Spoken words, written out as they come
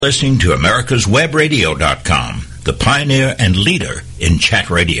Listening to americaswebradio.com, the pioneer and leader in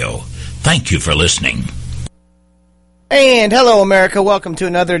chat radio. Thank you for listening. And hello, America. Welcome to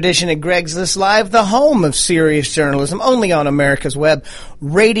another edition of Greg's List Live, the home of serious journalism, only on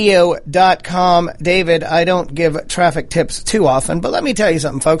americaswebradio.com. David, I don't give traffic tips too often, but let me tell you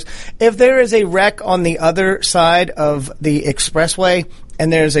something, folks. If there is a wreck on the other side of the expressway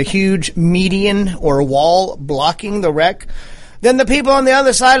and there's a huge median or wall blocking the wreck, then the people on the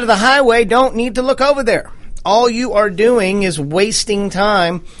other side of the highway don't need to look over there. All you are doing is wasting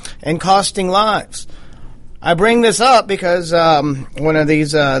time and costing lives. I bring this up because one of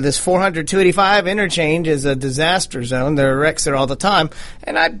these, this 400-285 interchange is a disaster zone. There are wrecks there all the time.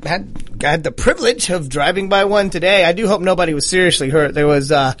 And I had the privilege of driving by one today. I do hope nobody was seriously hurt. There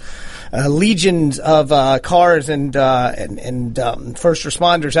was legions of cars and first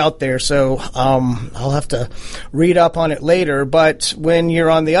responders out there, so I'll have to read up on it later. But when you're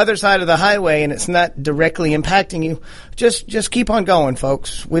on the other side of the highway and it's not directly impacting you, just keep on going,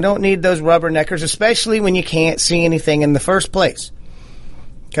 folks. We don't need those rubberneckers, especially when you can't see anything in the first place.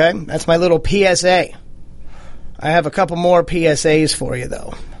 Okay? That's my little PSA. I have a couple more PSAs for you,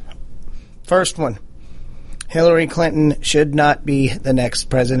 though. First one. Hillary Clinton should not be the next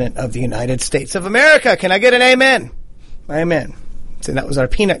president of the United States of America. Can I get an amen? Amen. So that was our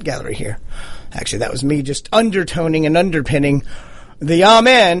peanut gallery here. Actually, that was me just undertoning and underpinning the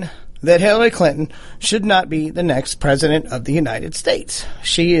amen that Hillary Clinton should not be the next president of the United States.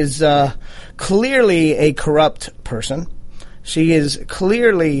 She is clearly a corrupt person. She is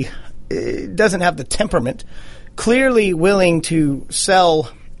clearly doesn't have the temperament, clearly willing to sell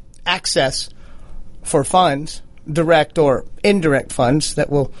access for funds, direct or indirect funds that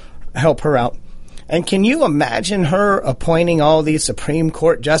will help her out. And can you imagine her appointing all these Supreme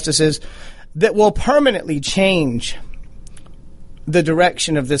Court justices that will permanently change the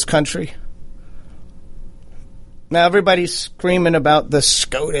direction of this country? Now, everybody's screaming about the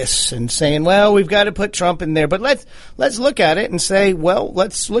SCOTUS and saying, well, we've got to put Trump in there. But let's look at it and say, well,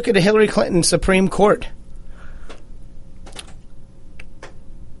 let's look at a Hillary Clinton Supreme Court.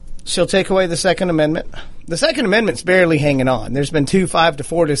 She'll take away the Second Amendment. The Second Amendment's barely hanging on. There's been 2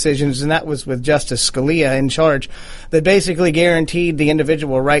 5-4 decisions, and that was with Justice Scalia in charge, that basically guaranteed the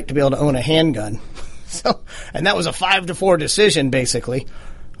individual right to be able to own a handgun. And that was a 5-4 decision, basically. It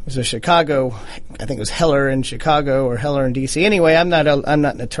was a Chicago, I think it was Heller in Chicago or Heller in D.C. Anyway, I'm not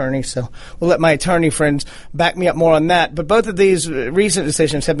an attorney, so we'll let my attorney friends back me up more on that. But both of these recent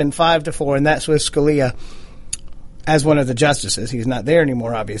decisions have been 5-4, and that's with Scalia as one of the justices. He's not there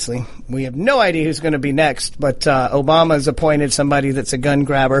anymore, obviously. We have no idea who's going to be next, but Obama's appointed somebody that's a gun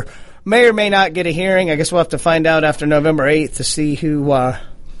grabber. May or may not get a hearing. I guess we'll have to find out after November 8th to see who our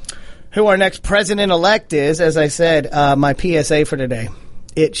next president-elect is. As I said, my PSA for today,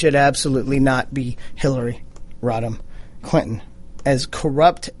 it should absolutely not be Hillary Rodham Clinton. As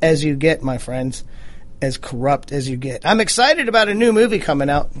corrupt as you get, my friends, as corrupt as you get. I'm excited about a new movie coming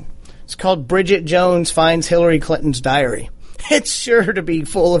out. It's called Bridget Jones Finds Hillary Clinton's Diary. It's sure to be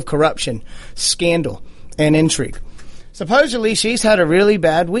full of corruption, scandal, and intrigue. Supposedly, she's had a really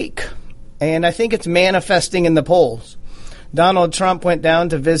bad week, and I think it's manifesting in the polls. Donald Trump went down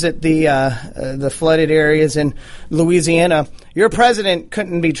to visit the flooded areas in Louisiana. Your president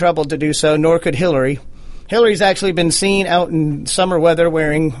couldn't be troubled to do so, nor could Hillary. Hillary's actually been seen out in summer weather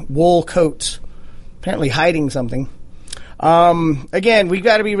wearing wool coats, apparently hiding something. Again, we've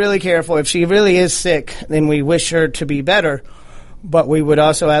got to be really careful. If she really is sick, then we wish her to be better. But we would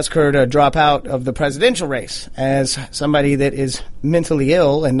also ask her to drop out of the presidential race, as somebody that is mentally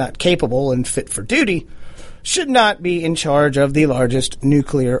ill and not capable and fit for duty should not be in charge of the largest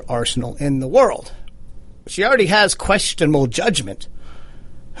nuclear arsenal in the world. She already has questionable judgment.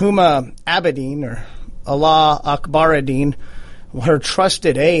 Huma Abedin, or Allah Akbaruddin, her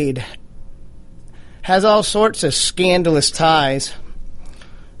trusted aide, has all sorts of scandalous ties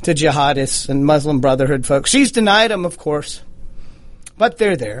to jihadists and Muslim Brotherhood folks. She's denied them, of course, but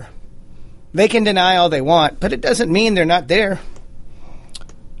they're there. They can deny all they want, but it doesn't mean they're not there.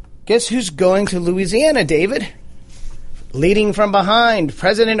 Guess who's going to Louisiana, David? Leading from behind,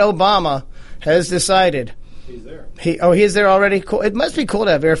 President Obama has decided. He's there. He is there already? Cool. It must be cool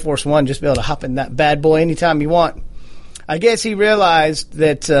to have Air Force One, just be able to hop in that bad boy anytime you want. I guess he realized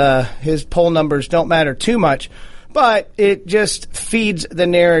that his poll numbers don't matter too much, but it just feeds the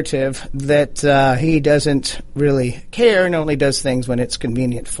narrative that he doesn't really care and only does things when it's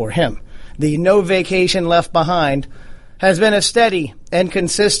convenient for him. The no vacation left behind has been a steady and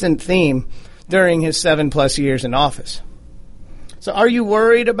consistent theme during his 7+ years in office. So are you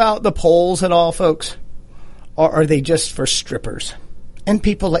worried about the polls at all, folks? Or are they just for strippers? and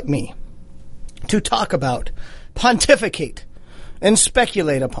people like me to talk about, pontificate, and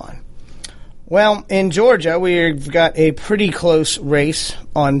speculate upon? Well, in Georgia, we've got a pretty close race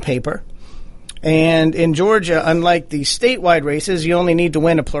on paper. And in Georgia, unlike the statewide races, you only need to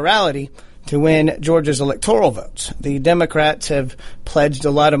win a plurality to win Georgia's electoral votes. The Democrats have pledged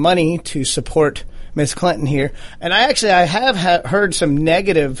a lot of money to support Miss Clinton here. And I have heard some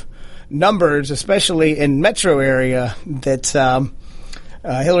negative numbers, especially in metro area, that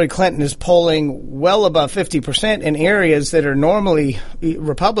Hillary Clinton is polling well above 50% in areas that are normally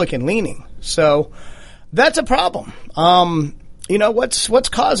Republican leaning. So that's a problem. What's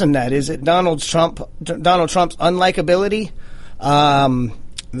causing that? Is it Donald Trump's unlikability?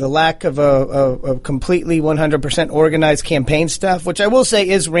 The lack of a completely 100% organized campaign stuff, which I will say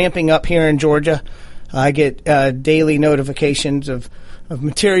is ramping up here in Georgia. I get daily notifications of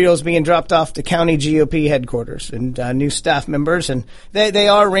materials being dropped off to county GOP headquarters and new staff members, and they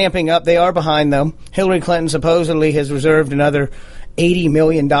are ramping up. They are behind them. Hillary Clinton supposedly has reserved another $80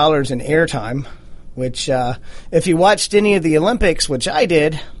 million in airtime, which if you watched any of the Olympics, which I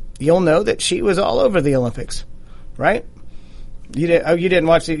did, you'll know that she was all over the Olympics, right? You didn't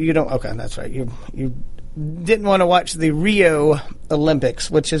watch it. You don't. Okay, that's right. You didn't want to watch the Rio Olympics,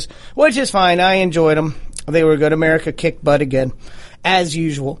 which is fine. I enjoyed them. They were good. America kicked butt again, as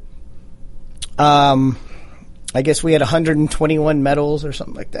usual. I guess we had 121 medals or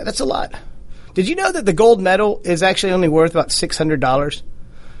something like that. That's a lot. Did you know that the gold medal is actually only worth about $600?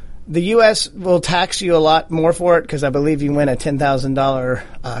 The U.S. will tax you a lot more for it because I believe you win a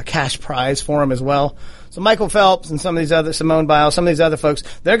 $10,000 cash prize for them as well. So Michael Phelps and some of these other, Simone Biles, some of these other folks,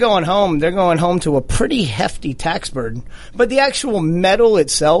 they're going home to a pretty hefty tax burden. But the actual medal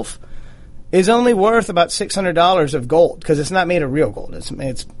itself is only worth about $600 of gold because it's not made of real gold.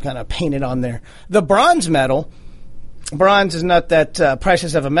 It's kind of painted on there. The bronze medal, bronze is not that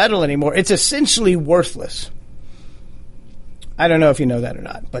precious of a metal anymore. It's essentially worthless. I don't know if you know that or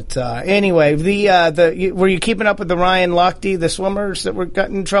not, but anyway, were you keeping up with the Ryan Lochte, the swimmers that got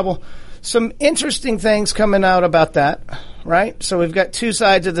in trouble? Some interesting things coming out about that, right? So we've got two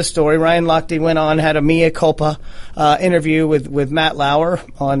sides of the story. Ryan Lochte went on, had a mea culpa interview with Matt Lauer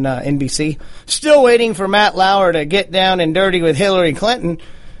on NBC. Still waiting for Matt Lauer to get down and dirty with Hillary Clinton.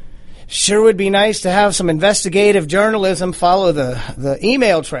 Sure would be nice to have some investigative journalism follow the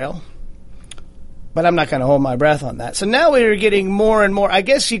email trail. But I'm not going to hold my breath on that. So now we're getting more and more. I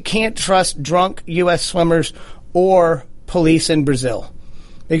guess you can't trust drunk U.S. swimmers or police in Brazil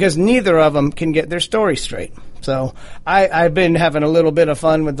because neither of them can get their story straight. So I've been having a little bit of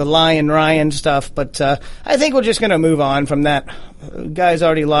fun with the Lion Ryan stuff, but I think we're just going to move on from that. The guy's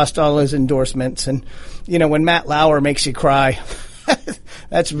already lost all his endorsements. And, when Matt Lauer makes you cry,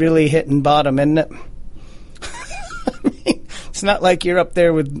 that's really hitting bottom, isn't it? It's not like you're up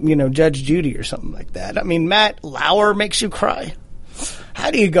there with, Judge Judy or something like that. I mean, Matt Lauer makes you cry.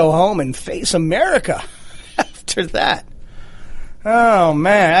 How do you go home and face America after that? Oh,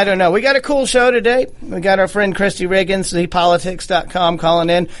 man, I don't know. We got a cool show today. We got our friend Christy Riggins, thepolitics.com, calling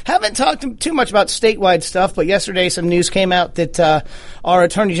in. Haven't talked too much about statewide stuff, but yesterday some news came out that our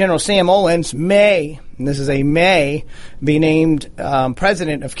Attorney General Sam Olens may, and this is a may, be named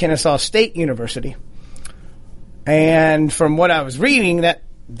president of Kennesaw State University. And from what I was reading,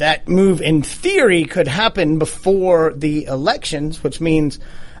 that move in theory could happen before the elections, which means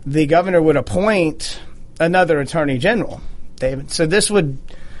the governor would appoint another attorney general, David. So this would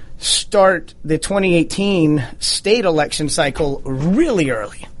start the 2018 state election cycle really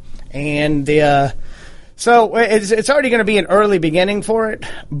early. And so it's already going to be an early beginning for it,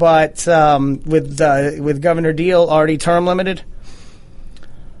 but with Governor Deal already term limited.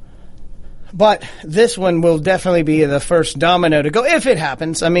 But this one will definitely be the first domino to go, if it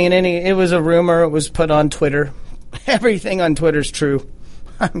happens. I mean, it was a rumor. It was put on Twitter. Everything on Twitter's true.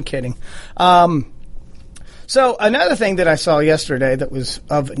 I'm kidding. So another thing that I saw yesterday that was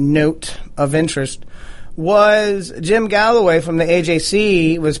of note, of interest, was Jim Galloway from the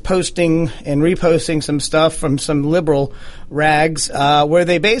AJC was posting and reposting some stuff from some liberal rags where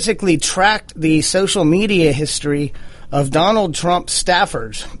they basically tracked the social media history of Donald Trump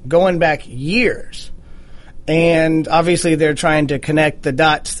staffers going back years. And obviously they're trying to connect the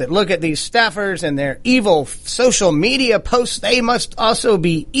dots that look at these staffers and their evil social media posts. They must also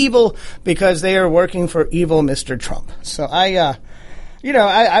be evil because they are working for evil Mr. Trump. So I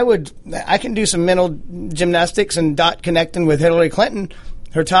can do some mental gymnastics and dot connecting with Hillary Clinton.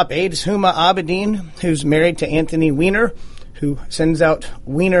 Her top aide is Huma Abedin, who's married to Anthony Weiner, who sends out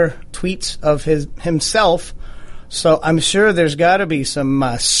Weiner tweets of himself. So I'm sure there's got to be some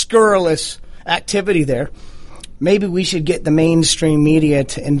scurrilous activity there. maybe we should get the mainstream media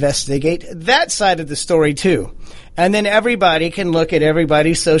to investigate that side of the story too. And then everybody can look at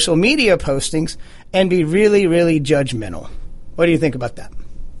everybody's social media postings and be really, really judgmental. What do you think about that?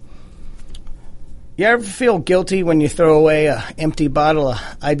 You ever feel guilty when you throw away an empty bottle of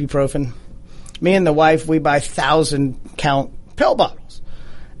ibuprofen? Me and the wife, we buy 1,000-count pill bottles.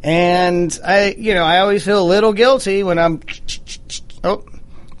 And I always feel a little guilty when I'm,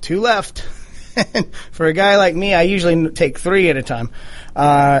 2 left. For a guy like me, I usually take 3 at a time.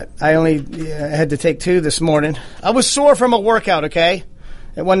 I only had to take 2 this morning. I was sore from a workout, okay?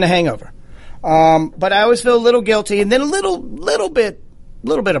 It wasn't a hangover. But I always feel a little guilty, and then a little bit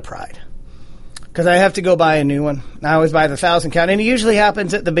of pride. Because I have to go buy a new one. I always buy the 1,000-count, and it usually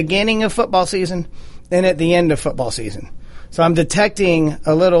happens at the beginning of football season and at the end of football season. So I'm detecting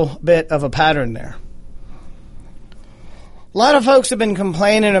a little bit of a pattern there. A lot of folks have been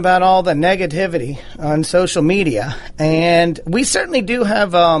complaining about all the negativity on social media, and we certainly do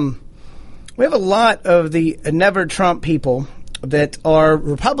have we have a lot of the Never Trump people that are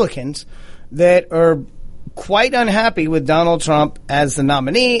Republicans that are quite unhappy with Donald Trump as the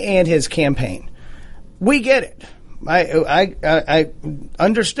nominee and his campaign. We get it. I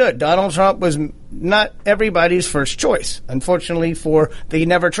understood Donald Trump was not everybody's first choice. Unfortunately for the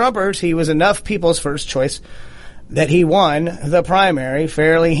Never Trumpers, he was enough people's first choice that he won the primary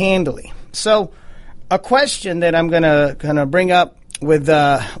fairly handily. So a question that I'm going to bring up with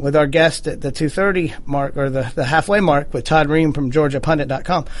our guest at the 2:30 mark, or the halfway mark, with Todd Ream from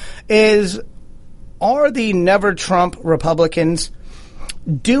GeorgiaPundit.com, is, are the Never Trump Republicans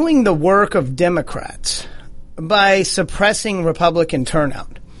doing the work of Democrats by suppressing Republican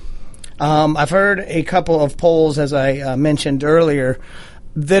turnout? I've heard a couple of polls, as I mentioned earlier,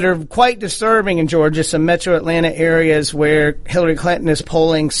 that are quite disturbing in Georgia, some metro Atlanta areas where Hillary Clinton is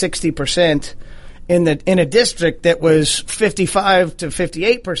polling 60% in a district that was 55 to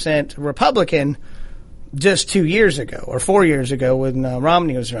 58% Republican just 2 years ago or 4 years ago when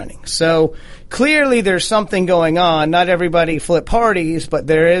Romney was running. So clearly there's something going on. Not everybody flipped parties, but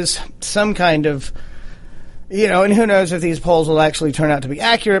there is some kind of, and who knows if these polls will actually turn out to be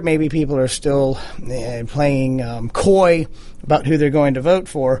accurate. Maybe people are still playing coy about who they're going to vote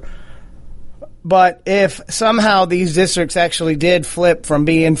for. But if somehow these districts actually did flip from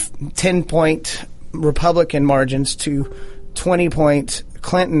being 10-point Republican margins to 20-point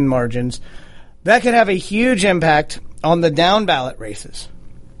Clinton margins, that could have a huge impact on the down ballot races,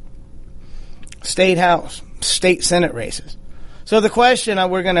 state house, state senate races. So the question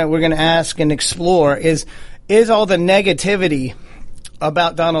we're gonna ask and explore is all the negativity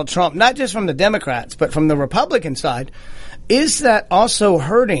about Donald Trump, not just from the Democrats but from the Republican side, is that also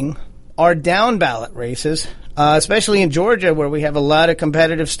hurting our down ballot races, especially in Georgia, where we have a lot of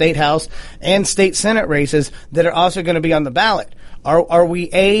competitive state house and state senate races that are also going to be on the ballot? Are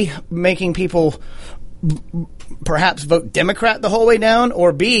we making people perhaps vote Democrat the whole way down,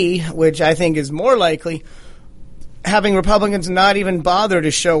 or B, which I think is more likely, having Republicans not even bother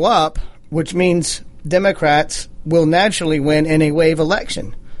to show up, which means Democrats will naturally win in a wave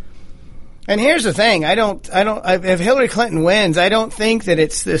election? And here's the thing: if Hillary Clinton wins, I don't think that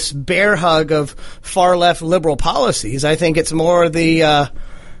it's this bear hug of far left liberal policies. I think it's more the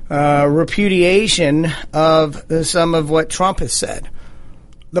repudiation of some of what Trump has said.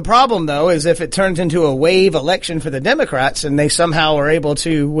 The problem, though, is if it turns into a wave election for the Democrats and they somehow are able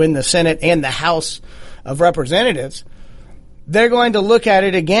to win the Senate and the House of Representatives, they're going to look at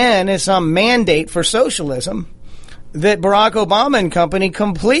it again as some mandate for socialism that Barack Obama and company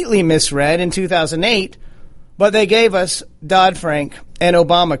completely misread in 2008, but they gave us Dodd-Frank and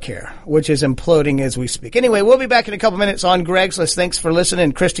Obamacare, which is imploding as we speak. Anyway, we'll be back in a couple minutes on Greg's List. Thanks for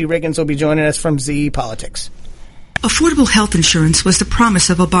listening. Christy Riggins will be joining us from Z Politics. Affordable health insurance was the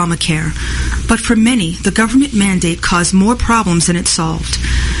promise of Obamacare, but for many, the government mandate caused more problems than it solved.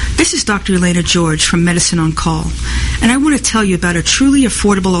 This is Dr. Elena George from Medicine on Call, and I want to tell you about a truly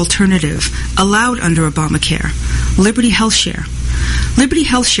affordable alternative allowed under Obamacare, Liberty HealthShare. Liberty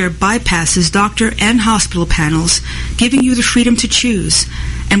HealthShare bypasses doctor and hospital panels, giving you the freedom to choose.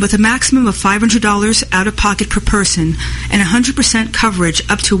 And with a maximum of $500 out-of-pocket per person and 100% coverage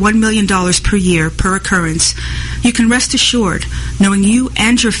up to $1 million per year per occurrence, you can rest assured knowing you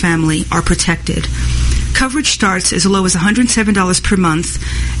and your family are protected. Coverage starts as low as $107 per month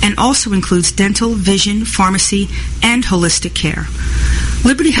and also includes dental, vision, pharmacy, and holistic care.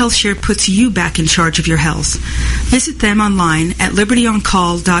 Liberty HealthShare puts you back in charge of your health. Visit them online at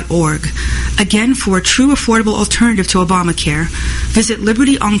libertyoncall.org. Again, for a true affordable alternative to Obamacare, visit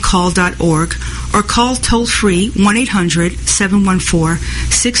libertyoncall.org or call toll-free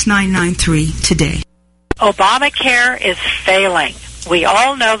 1-800-714-6993 today. Obamacare is failing. We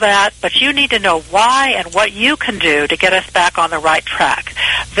all know that, but you need to know why and what you can do to get us back on the right track.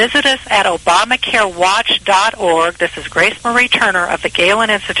 Visit us at ObamacareWatch.org. This is Grace Marie Turner of the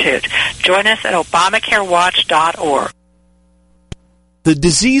Galen Institute. Join us at ObamacareWatch.org. The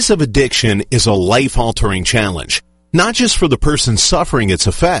disease of addiction is a life-altering challenge, not just for the person suffering its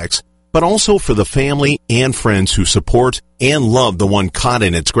effects, but also for the family and friends who support and love the one caught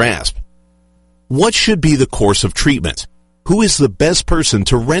in its grasp. What should be the course of treatment? Who is the best person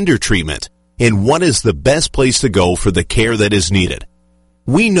to render treatment? And what is the best place to go for the care that is needed?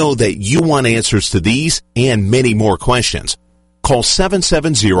 We know that you want answers to these and many more questions. Call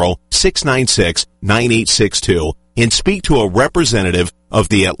 770-696-9862 and speak to a representative of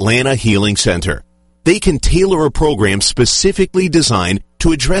the Atlanta Healing Center. They can tailor a program specifically designed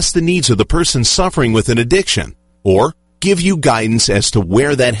to address the needs of the person suffering with an addiction, or give you guidance as to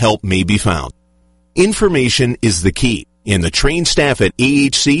where that help may be found. Information is the key, and the trained staff at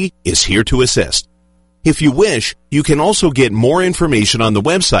AHC is here to assist. If you wish, you can also get more information on the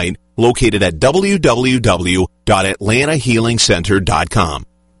website located at www.atlantahealingcenter.com.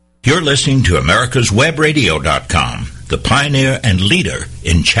 You're listening to AmericasWebRadio.com, the pioneer and leader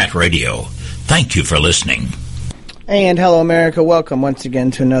in chat radio. Thank you for listening. And hello, America. Welcome once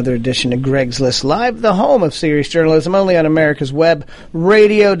again to another edition of Greg's List Live, the home of serious journalism, only on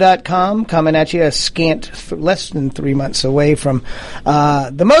AmericasWebRadio.com, coming at you a scant less than 3 months away from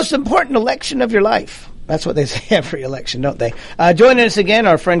the most important election of your life. That's what they say every election, don't they? Joining us again,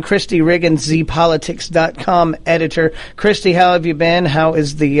 our friend Christy Riggins, ZPolitics.com editor. Christy, how have you been? How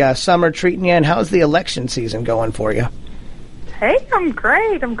is the summer treating you, and how's the election season going for you? Hey, I'm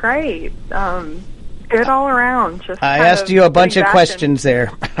great. Good all around. Just I asked you a bunch of questions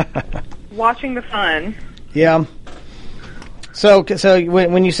there. Watching the fun. Yeah. So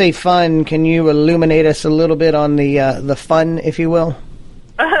when you say fun, can you illuminate us a little bit on the fun, if you will?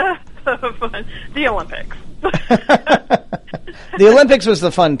 Fun. The Olympics. The Olympics was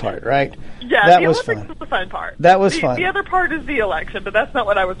the fun part, right? Yeah, that the was Olympics fun. was the fun part. That was fun. The other part is the election, but that's not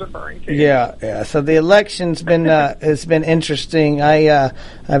what I was referring to. Yeah. So the election's been has been interesting. I've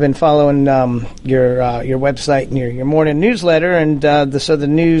been following your website and your morning newsletter, and so the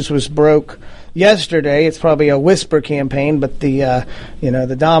news was broke yesterday. It's probably a whisper campaign, but the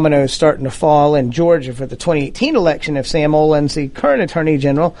dominoes starting to fall in Georgia for the 2018 election. If Sam Olens, the current Attorney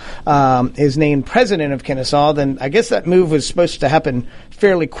General, is named president of Kennesaw, then I guess that move was supposed to happen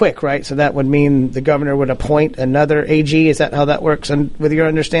fairly quick, right? So that would mean the governor would appoint another AG. Is that how that works? And with your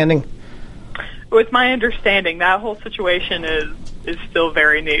understanding? With my understanding, that whole situation is still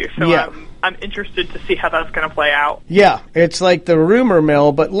very new. So yeah. I'm interested to see how that's going to play out. Yeah, it's like the rumor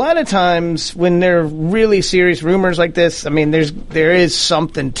mill, but a lot of times when they're really serious rumors like this, I mean, there is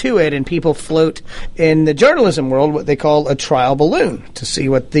something to it, and people float in the journalism world what they call a trial balloon to see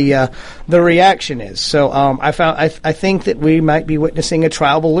what the reaction is. So I think that we might be witnessing a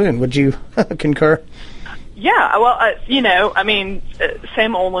trial balloon. Would you concur? Yeah, well,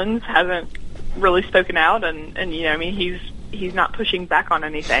 Sam Olens hasn't really spoken out, and he's not pushing back on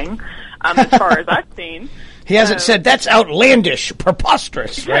anything. As far as I've seen, he hasn't said that's outlandish,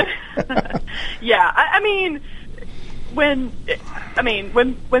 preposterous. Right? Yeah, when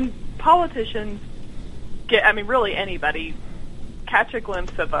politicians really anybody catch a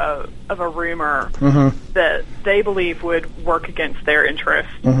glimpse of a rumor that they believe would work against their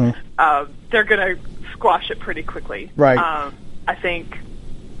interests, they're going to squash it pretty quickly. Right. I think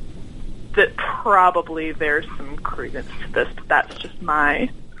that probably there's some credence to this, but that's just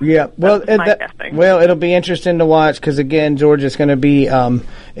my. Yeah, well, it'll be interesting to watch because, again, Georgia's going to be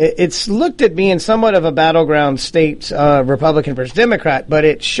it's looked at being somewhat of a battleground state, Republican versus Democrat, but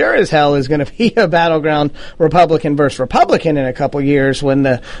it sure as hell is going to be a battleground Republican versus Republican in a couple years when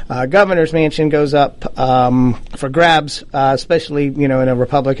the governor's mansion goes up for grabs, especially, in a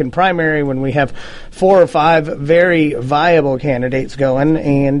Republican primary when we have 4 or 5 very viable candidates going,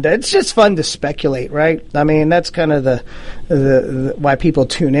 and it's just fun to speculate, right? I mean, that's kind of the why people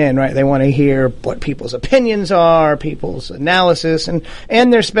tune in, right? They want to hear what people's opinions are, people's analysis, and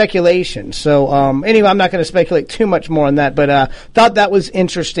their speculation. So anyway, I'm not going to speculate too much more on that, but thought that was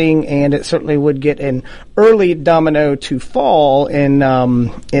interesting, and it certainly would get an early domino to fall in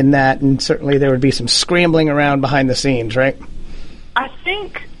that, and certainly there would be some scrambling around behind the scenes, right? I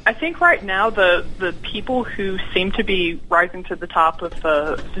think right now the people who seem to be rising to the top of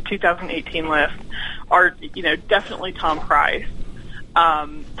the 2018 list are definitely Tom Price.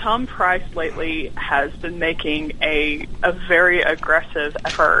 Tom Price lately has been making a very aggressive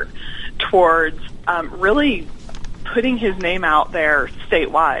effort towards really putting his name out there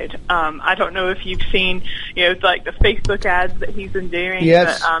statewide. I don't know if you've seen, like the Facebook ads that he's been doing.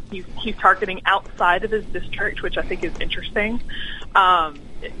 Yes. That, he's targeting outside of his district, which I think is interesting.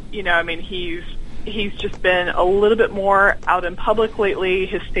 He's just been a little bit more out in public lately.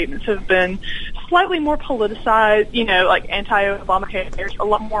 His statements have been slightly more politicized, like anti-Obamacare. There's a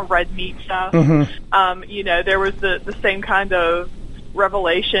lot more red meat stuff. Mm-hmm. There was the same kind of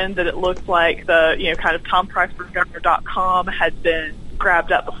revelation that it looked like the, kind of Tom Price for Governor.com had been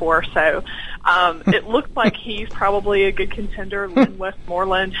grabbed up before. So it looks like he's probably a good contender. Lynn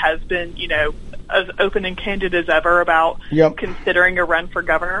Westmoreland has been, as open and candid as ever about considering a run for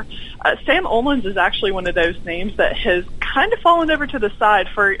governor. Sam Olens is actually one of those names that has kind of fallen over to the side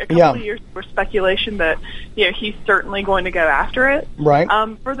for a couple of years. There was speculation that, he's certainly going to go after it. Right.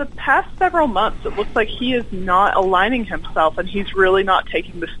 For the past several months, it looks like he is not aligning himself, and he's really not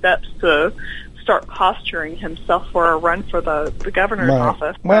taking the steps to start posturing himself for a run for the governor's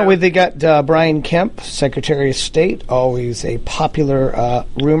office. Well, they got Brian Kemp, Secretary of State, always a popular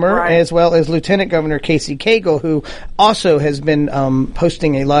rumor, as well as Lieutenant Governor Casey Cagle, who also has been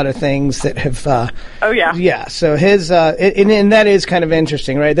posting a lot of things that have... Yeah, so his... and that is kind of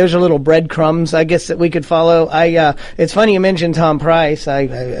interesting, right? Those are little breadcrumbs, I guess, that we could follow. It's funny you mentioned Tom Price. I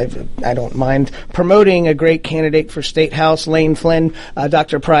don't mind promoting a great candidate for State House, Lane Flynn.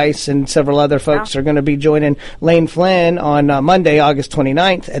 Dr. Price and several other folks are going to be joining Lane Flynn on Monday, August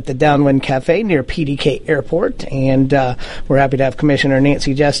 29th at the Downwind Cafe near PDK Airport. And we're happy to have Commissioner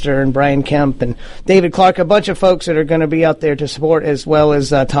Nancy Jester and Brian Kemp and David Clark, a bunch of folks that are going to be out there to support, as well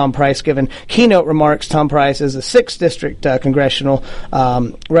as Tom Price giving keynote remarks. Tom Price is a 6th District congressional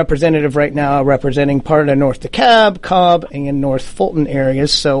representative right now, representing part of the North DeKalb, Cobb, and North Fulton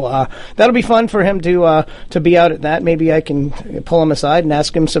areas. So that'll be fun for him to be out at that. Maybe I can pull him aside and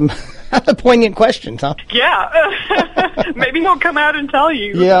ask him some poignant questions, huh? Yeah. Maybe he'll come out and tell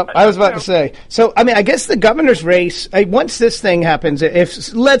you. Yeah, I was about to say. So, I guess the governor's race, once this thing happens,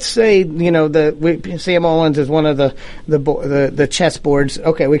 if, let's say, Sam Olens is one of the chess boards,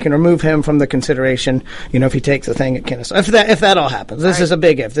 okay, we can remove him from the consideration, if he takes the thing at Kennesaw. If that all happens. This is a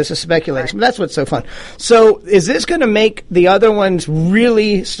big if. This is speculation. But that's what's so fun. So, is this going to make the other ones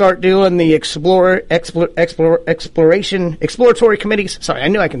really start doing the exploratory committees? Sorry, I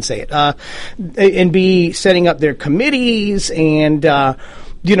knew I can say it. And be setting up their committees and,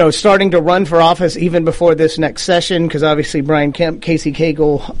 starting to run for office even before this next session, because obviously Brian Kemp, Casey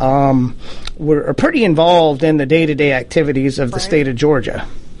Cagle are pretty involved in the day-to-day activities of the state of Georgia.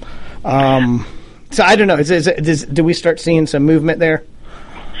 So I don't know. Do we start seeing some movement there?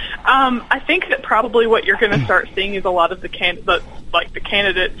 I think that probably what you're going to start seeing is a lot of the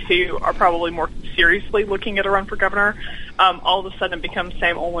candidates who are probably more seriously looking at a run for governor, all of a sudden become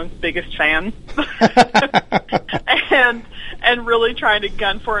Sam Olens' biggest fan, and really trying to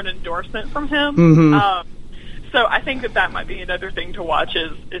gun for an endorsement from him. Mm-hmm. So I think that might be another thing to watch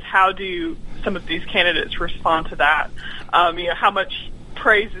is how do some of these candidates respond to that? How much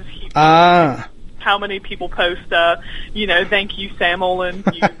praise is he? How many people post, thank you, Sam Olens.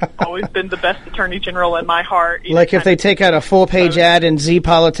 You've always been the best attorney general in my heart. Like if they take out a full-page ad in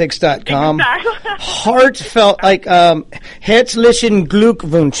zpolitics.com. Exactly. Heartfelt, herzlichen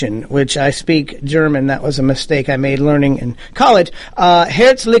Glückwünschen, which I speak German. That was a mistake I made learning in college.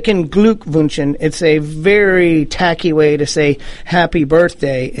 Herzlichen Glückwünschen. It's a very tacky way to say happy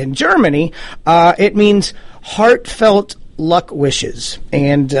birthday in Germany. It means heartfelt luck wishes,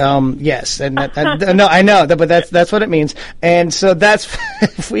 and yes, and no, I know that, but that's what it means. And so that's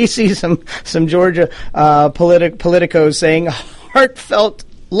if we see some Georgia politicos saying heartfelt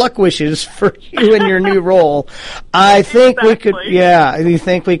luck wishes for you in your new role, I think we could. Yeah, you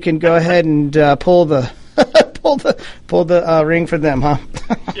think we can go ahead and pull the ring for them, huh?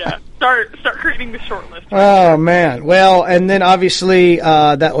 Yeah. Start creating the short list. Oh, man. Well, and then obviously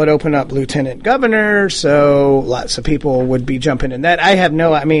that would open up lieutenant governor, so lots of people would be jumping in that.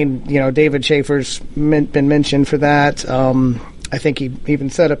 David Schaefer's been mentioned for that. I think he even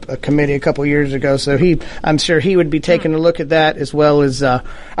set up a committee a couple years ago, so I'm sure he would be taking a look at that, as well as I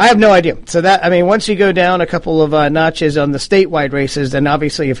have no idea. So once you go down a couple of notches on the statewide races, then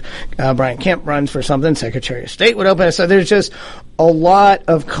obviously if Brian Kemp runs for something, Secretary of State would open it. So there's just a lot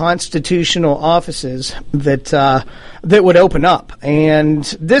of constitutional offices that would open up, and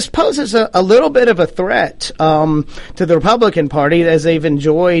this poses a little bit of a threat to the Republican Party, as they've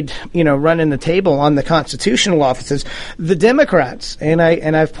enjoyed running the table on the constitutional offices. The Democrats, and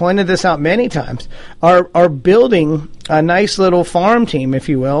I've pointed this out many times, are building a nice little farm team, if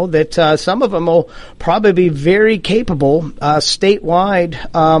you will, that some of them will probably be very capable statewide,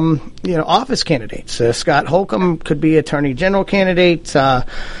 office candidates. Scott Holcomb could be attorney general candidate.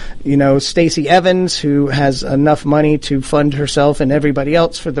 Stacey Evans, who has enough money to fund herself and everybody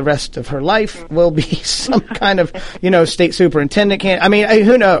else for the rest of her life, will be some kind of, state superintendent candidate. I mean,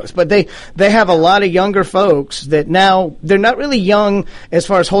 who knows? But they have a lot of younger folks that now, they're not really young as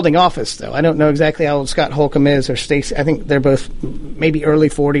far as holding office, though. I don't know exactly how old Scott Holcomb is or Stacey. I think they're both maybe early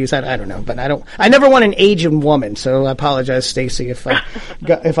 40s. I don't know. But I never want an aging woman, so I apologize, Stacey, if I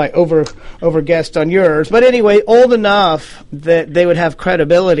overguessed on yours. But anyway, old enough that they would have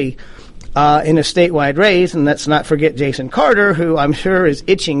credibility in a statewide race, and let's not forget Jason Carter, who I'm sure is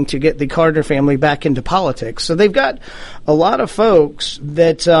itching to get the Carter family back into politics. So they've got a lot of folks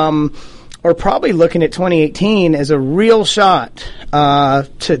that are probably looking at 2018 as a real shot to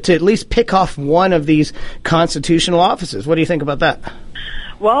at least pick off one of these constitutional offices. What do you think about that?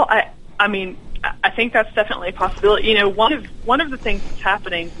 Well, I mean, I think that's definitely a possibility. One of the things that's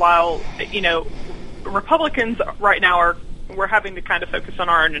happening while, Republicans right now we're having to kind of focus on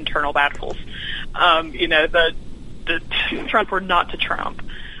our own internal battles. The Trump or not to Trump.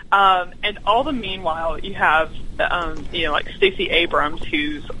 And all the meanwhile, you have, like Stacey Abrams,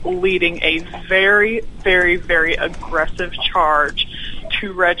 who's leading a very, very, very aggressive charge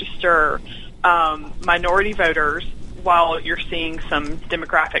to register minority voters, while you're seeing some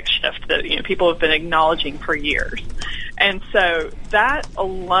demographic shift that people have been acknowledging for years. And so that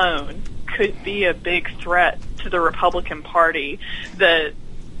alone could be a big threat to the Republican Party, that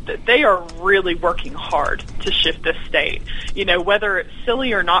they are really working hard to shift this state. Whether it's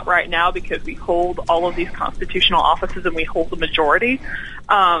silly or not right now, because we hold all of these constitutional offices and we hold the majority,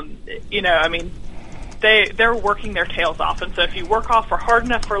 they're working their tails off. And so if you work off for hard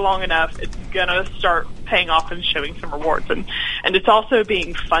enough for long enough, it's going to start paying off and showing some rewards. And it's also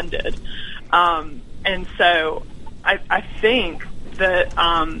being funded. And so I think that,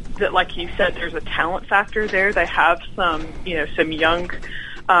 like you said, there's a talent factor there. They have some young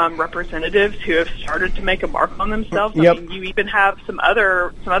representatives who have started to make a mark on themselves. Yep. I mean, you even have some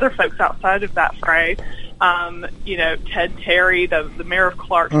other folks outside of that fray. Ted Terry, the mayor of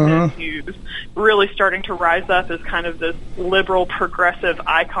Clarkston, who's really starting to rise up as kind of this liberal progressive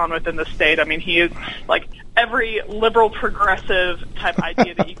icon within the state. I mean, he is like every liberal progressive type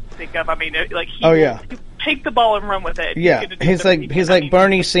idea that you can think of. I mean, he take the ball and run with it. Yeah, he's like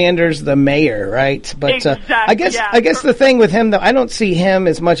Bernie Sanders, the mayor, right? But exactly, I guess the thing with him, though, I don't see him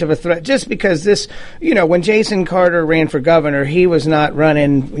as much of a threat, just because this, when Jason Carter ran for governor, he was not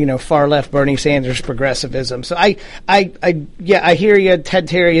running, far left Bernie Sanders progressivism. So I hear you. Ted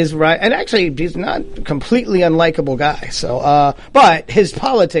Terry is right, and actually, he's not a completely unlikable guy. So, but his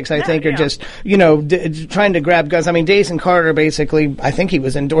politics, I think, are just, trying to grab guns. I mean, Jason Carter, basically, I think he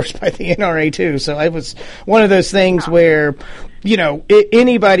was endorsed by the NRA too. So it was one of those things where,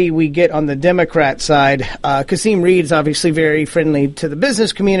 anybody we get on the Democrat side, Kasim Reed's obviously very friendly to the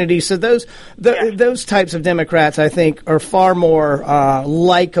business community. So those types of Democrats, I think, are far more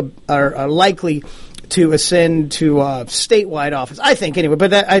likely to ascend to statewide office, I think, anyway.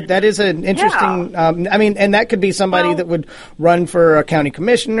 But that is an interesting, and that could be somebody that would run for a county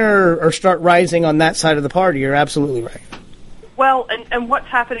commissioner or start rising on that side of the party. You're absolutely right. Well, and what's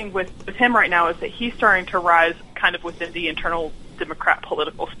happening with him right now is that he's starting to rise kind of within the internal Democrat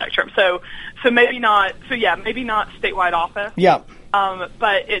political spectrum. So maybe not statewide office. Yeah.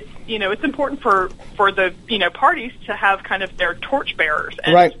 But it's important for the parties to have kind of their torchbearers.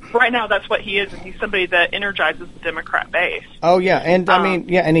 And right now that's what he is, and he's somebody that energizes the Democrat base. Oh yeah, and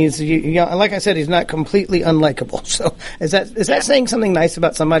and he's like I said, he's not completely unlikable. So is that saying something nice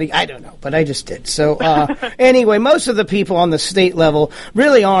about somebody? I don't know, but I just did. So anyway, most of the people on the state level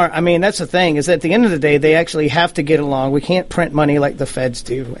really aren't. I mean, that's the thing, is at the end of the day, they actually have to get along. We can't print money like the feds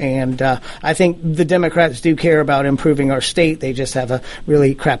do, and I think the Democrats do care about improving our state. They just have a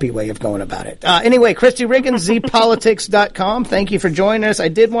really crappy way of going about it. Anyway, Christy Riggins, zpolitics.com. Thank you for joining us. I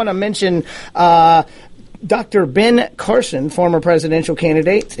did want to mention Dr. Ben Carson, former presidential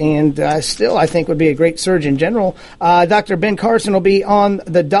candidate, and still I think would be a great Surgeon General. Dr. Ben Carson will be on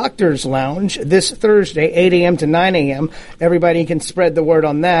the Doctor's Lounge this Thursday, 8 a.m. to 9 a.m. Everybody can spread the word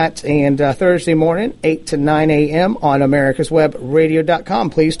on that. And Thursday morning, 8 to 9 a.m. on americaswebradio.com.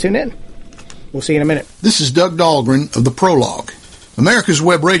 Please tune in. We'll see you in a minute. This is Doug Dahlgren of The Prologue. America's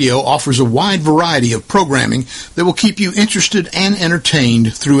Web Radio offers a wide variety of programming that will keep you interested and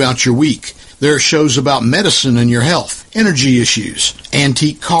entertained throughout your week. There are shows about medicine and your health, energy issues,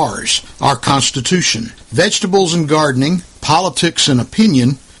 antique cars, our Constitution, vegetables and gardening, politics and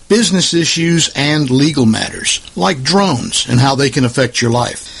opinion, business issues, and legal matters, like drones and how they can affect your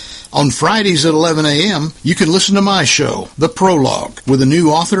life. On Fridays at 11 a.m., you can listen to my show, The Prologue, with a new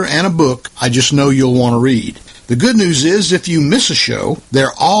author and a book I just know you'll want to read. The good news is if you miss a show,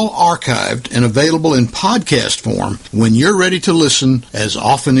 they're all archived and available in podcast form when you're ready to listen as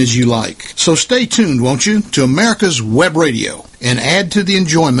often as you like. So stay tuned, won't you, to America's Web Radio and add to the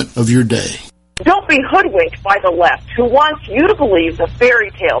enjoyment of your day. Don't be hoodwinked by the left, who wants you to believe the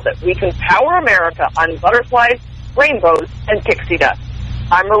fairy tale that we can power America on butterflies, rainbows, and pixie dust.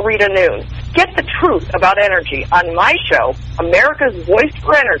 I'm Marita Noon. Get the truth about energy on my show, America's Voice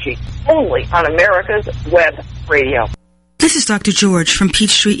for Energy, only on America's Web Radio. This is Dr. George from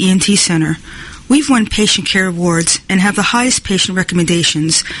Peachtree ENT Center. We've won patient care awards and have the highest patient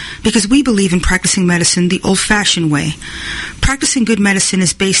recommendations because we believe in practicing medicine the old-fashioned way. Practicing good medicine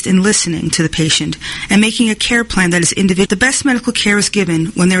is based in listening to the patient and making a care plan that is individual. The best medical care is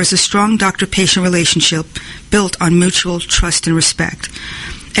given when there is a strong doctor-patient relationship built on mutual trust and respect.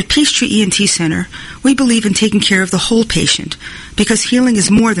 At Peachtree ENT Center, we believe in taking care of the whole patient because healing is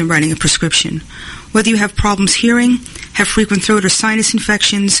more than writing a prescription. Whether you have problems hearing, have frequent throat or sinus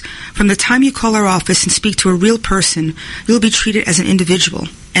infections, from the time you call our office and speak to a real person, you'll be treated as an individual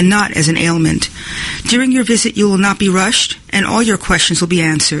and not as an ailment. During your visit, you will not be rushed, and all your questions will be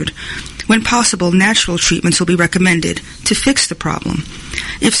answered. When possible, natural treatments will be recommended to fix the problem.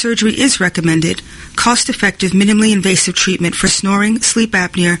 If surgery is recommended, cost-effective, minimally invasive treatment for snoring, sleep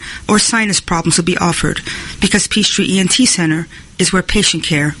apnea, or sinus problems will be offered because Peachtree ENT Center is where patient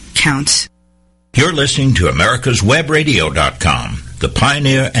care counts. You're listening to America'sWebRadio.com, the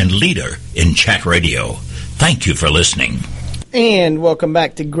pioneer and leader in chat radio. Thank you for listening. And welcome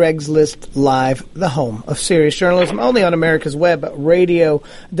back to Greg's List Live, the home of serious journalism, only on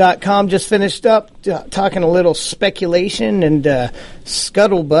America'sWebRadio.com. Just finished up talking a little speculation and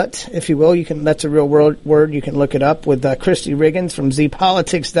scuttlebutt, if you will. That's a real word. You can look it up with Christy Riggins from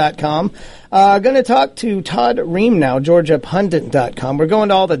ZPolitics.com. Going to talk to Todd Ream now, GeorgiaPundit.com. We're going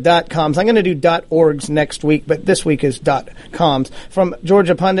to all the .coms. I'm going to do .orgs next week, but this week is .coms from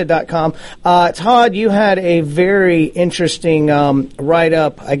GeorgiaPundit.com. Todd, you had a very interesting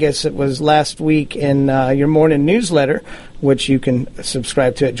write-up, I guess it was last week, in your morning newsletter, which you can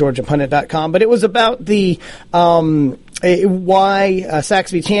subscribe to at GeorgiaPundit.com. But it was about the why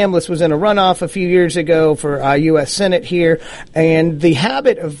Saxby Chambliss was in a runoff a few years ago for U.S. Senate here, and the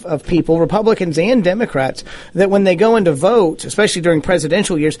habit of people, Republicans and Democrats, that when they go in to vote, especially during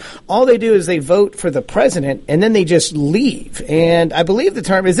presidential years, all they do is they vote for the president, and then they just leave. And I believe the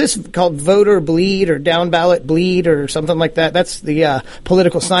term, is this called voter bleed or down ballot bleed or something like that? That's the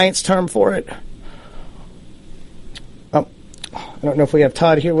political science term for it. I don't know if we have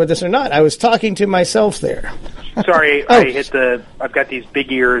Todd here with us or not. I was talking to myself there. Sorry, I've got these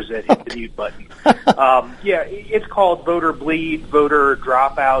big ears that hit the mute button. Yeah, it's called voter bleed, voter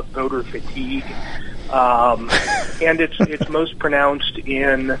dropout, voter fatigue. And it's most pronounced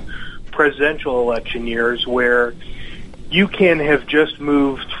in presidential election years where you can have just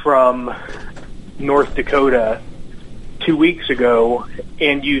moved from North Dakota 2 weeks ago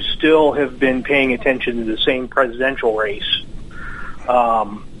and you still have been paying attention to the same presidential race.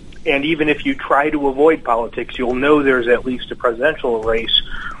 And even if you try to avoid politics, you'll know there's at least a presidential race,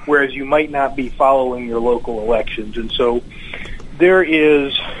 whereas you might not be following your local elections. And so there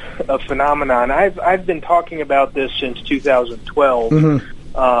is a phenomenon. I've been talking about this since 2012,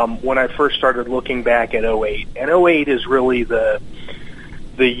 when I first started looking back at 08. And 08 is really the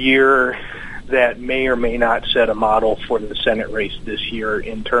year that may or may not set a model for the Senate race this year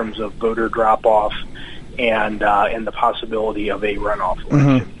in terms of voter drop-off and the possibility of a runoff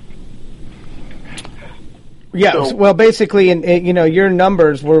election. Yeah, so, well, basically, your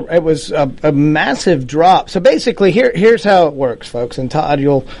numbers it was a massive drop. So basically, here's how it works, folks. And Todd,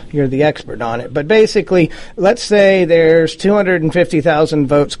 you're the expert on it. But basically, let's say there's 250,000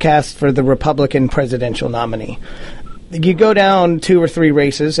 votes cast for the Republican presidential nominee. You go down 2 or 3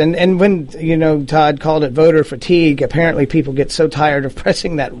 races, and when, Todd called it voter fatigue, apparently people get so tired of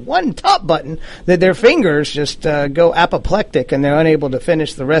pressing that one top button that their fingers just go apoplectic and they're unable to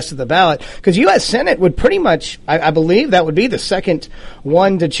finish the rest of the ballot. Because U.S. Senate would pretty much, I believe that would be the second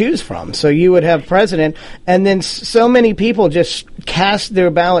one to choose from. So you would have president, and then so many people just cast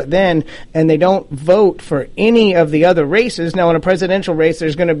their ballot then, and they don't vote for any of the other races. Now, in a presidential race,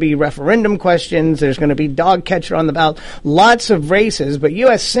 there's going to be referendum questions, there's going to be dog catcher on the ballot. lots of races, but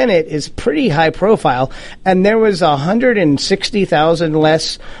U.S. Senate is pretty high profile, and there was 160,000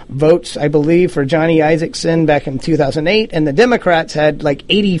 less votes, I believe, for Johnny Isakson back in 2008, and the Democrats had like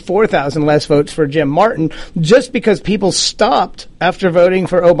 84,000 less votes for Jim Martin, just because people stopped after voting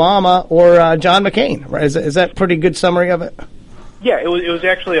for Obama or John McCain. Right? Is that a pretty good summary of it? Yeah, it was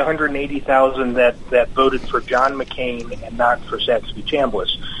actually 180,000 that voted for John McCain and not for Saxby-Chambliss,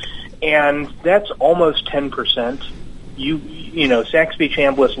 and that's almost 10%. You know,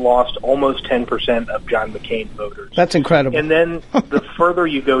 Saxby-Chambliss lost almost 10% of John McCain voters. That's incredible. And then the further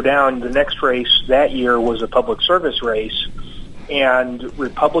you go down, the next race that year was a public service race, and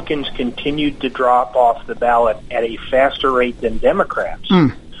Republicans continued to drop off the ballot at a faster rate than Democrats.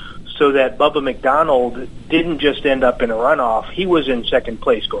 So that Bubba McDonald didn't just end up in a runoff, he was in second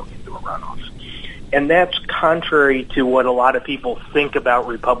place going into a runoff. And that's contrary to what a lot of people think about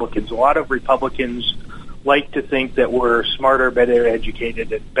Republicans. A lot of Republicans like to think that we're smarter, better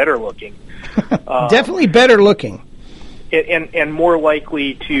educated, and better looking. Definitely better looking. And more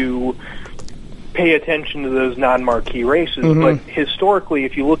likely to pay attention to those non-marquee races. But historically,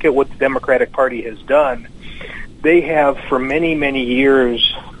 if you look at what the Democratic Party has done, they have for many, many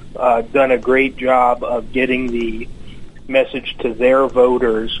years done a great job of getting the message to their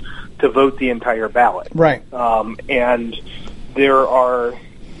voters to vote the entire ballot. Right. And there are,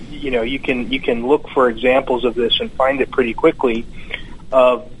 you can look for examples of this and find it pretty quickly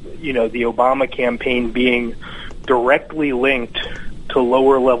of, the Obama campaign being directly linked to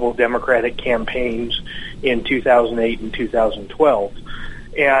lower level Democratic campaigns in 2008 and 2012.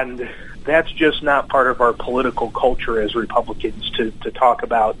 And that's just not part of our political culture as Republicans to talk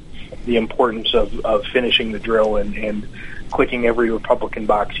about the importance of finishing the drill and clicking every Republican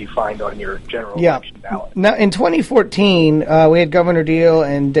box you find on your general election ballot. Now, in 2014, we had Governor Deal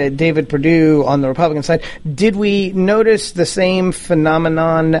and David Perdue on the Republican side. Did we notice the same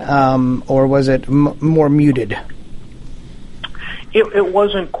phenomenon, or was it more muted? It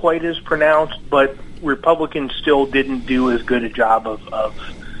wasn't quite as pronounced, but Republicans still didn't do as good a job of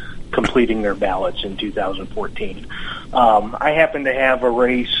completing their ballots in 2014. I happen to have a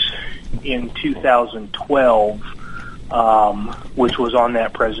race in 2012, which was on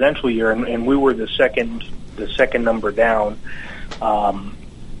that presidential year, and we were the second number down.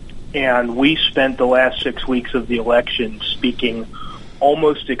 And we spent the last 6 weeks of the election speaking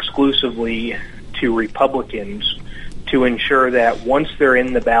almost exclusively to Republicans to ensure that once they're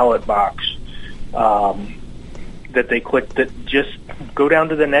in the ballot box, that they click that, just go down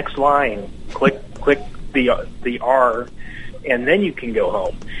to the next line, click the R, and then you can go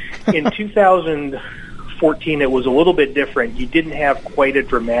home. In 2014, it was a little bit different. You didn't have quite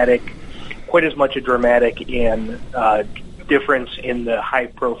as much a dramatic difference in the high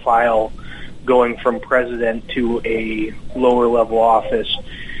profile going from president to a lower level office.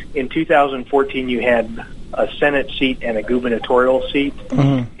 In 2014, you had a Senate seat and a gubernatorial seat,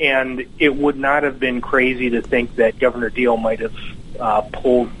 and it would not have been crazy to think that Governor Deal might have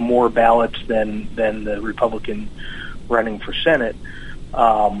pulled more ballots than the Republican running for Senate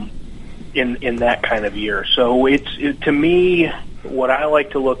in that kind of year. So to me, what I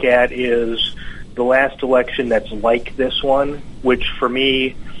like to look at is the last election that's like this one, which for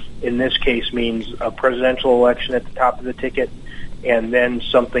me, in this case, means a presidential election at the top of the ticket, and then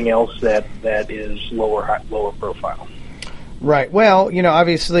something else that is lower profile. Right. Well,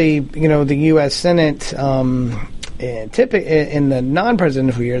 obviously, the U.S. Senate, in the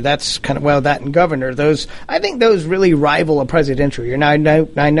non-presidential year, that's kind of, that and governor, I think those really rival a presidential year. Now,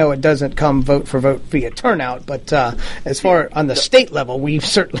 I know it doesn't come vote for vote via turnout, but as far on the state level, we've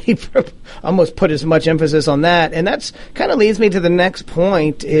certainly almost put as much emphasis on that. And that's kind of leads me to the next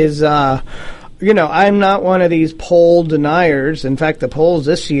point is, I'm not one of these poll deniers. In fact, the polls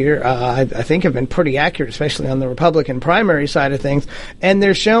this year, I think, have been pretty accurate, especially on the Republican primary side of things. And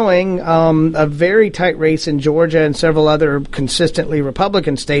they're showing a very tight race in Georgia and several other consistently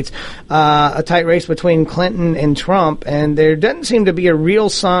Republican states, a tight race between Clinton and Trump. And there doesn't seem to be a real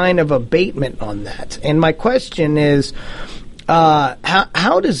sign of abatement on that. And my question is,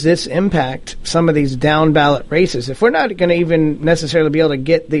 how does this impact some of these down ballot races? If we're not going to even necessarily be able to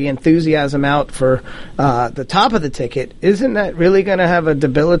get the enthusiasm out for the top of the ticket, isn't that really going to have a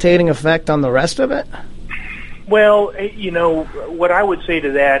debilitating effect on the rest of it? Well, what I would say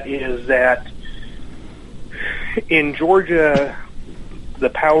to that is that in Georgia, the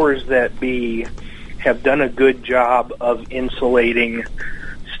powers that be have done a good job of insulating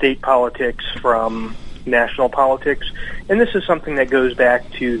state politics from national politics. And this is something that goes back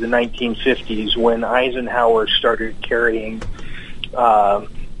to the 1950s when Eisenhower started carrying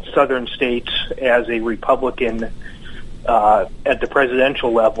southern states as a Republican at the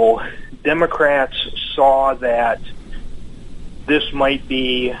presidential level, Democrats saw that this might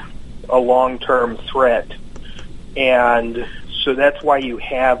be a long-term threat, and so that's why you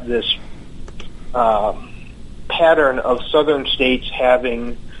have this pattern of southern states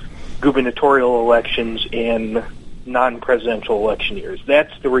having gubernatorial elections in non-presidential election years.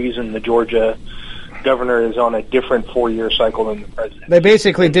 That's the reason the Georgia governor is on a different 4-year cycle than the president. They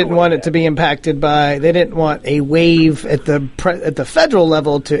basically didn't want it to be impacted by. They didn't want a wave at the federal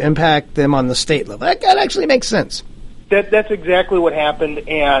level to impact them on the state level. That actually makes sense. That's exactly what happened.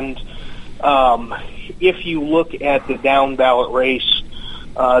 And if you look at the down ballot race,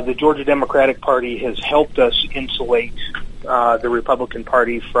 the Georgia Democratic Party has helped us insulate the Republican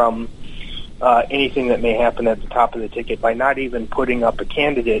Party from anything that may happen at the top of the ticket by not even putting up a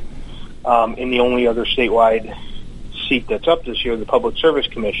candidate in the only other statewide seat that's up this year, the Public Service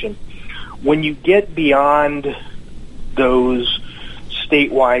Commission. When you get beyond those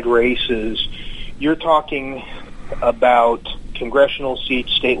statewide races, you're talking about congressional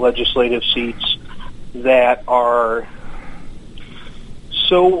seats, state legislative seats that are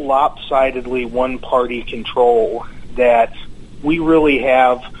so lopsidedly one-party control that we really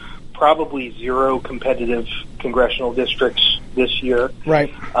have probably 0 competitive congressional districts this year.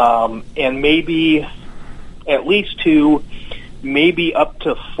 Right. And maybe at least 2, maybe up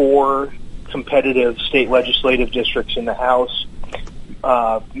to 4 competitive state legislative districts in the House,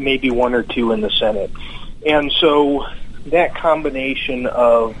 maybe 1 or 2 in the Senate. And so that combination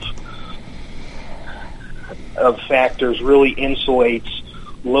of factors really insulates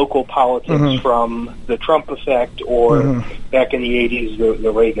local politics from the Trump effect or back in the 80s,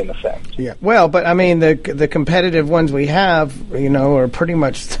 the Reagan effect. Yeah. Well, but I mean, the competitive ones we have, are pretty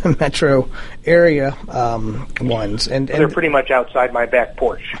much the metro area ones. And they're pretty much outside my back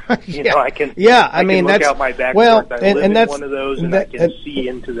porch. I can look out my back porch. I live in one of those and I can see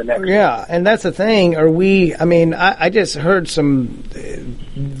into the next one. And that's the thing. I just heard some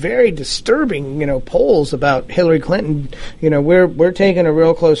very disturbing, polls about Hillary Clinton. We're taking a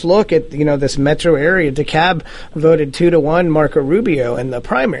real close look at, this metro area. DeKalb voted 2-1 Marco Rubio in the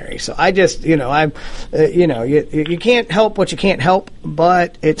primary. So I just, you can't help what you can't help,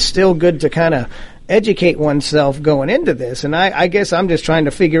 but it's still good to kind of educate oneself going into this. And I guess I'm just trying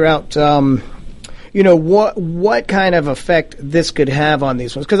to figure out, what kind of effect this could have on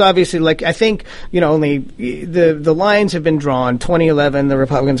these ones. Because obviously, I think, only the lines have been drawn. 2011, the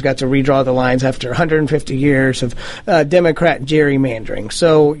Republicans got to redraw the lines after 150 years of Democrat gerrymandering.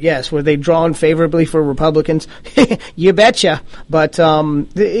 So, yes, were they drawn favorably for Republicans? You betcha. But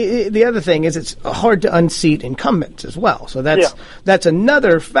the other thing is it's hard to unseat incumbents as well. So that's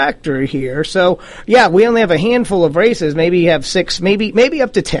another factor here. So, we only have a handful of races. Maybe you have 6, maybe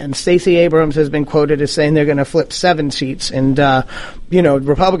up to 10. Stacey Abrams has been quoted as saying they're going to flip 7 seats, and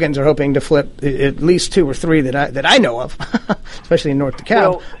Republicans are hoping to flip at least 2 or 3 that I know of, especially in North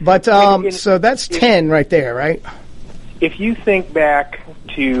DeKalb. But so that's 10 right there, right? If you think back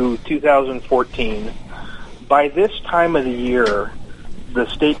to 2014, by this time of the year, the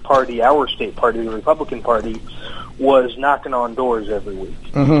state party, our state party, the Republican Party, was knocking on doors every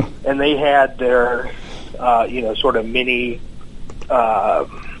week, and they had their sort of mini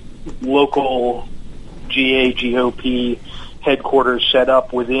local GOP headquarters set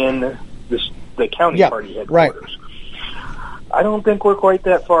up within the county party headquarters. Right. I don't think we're quite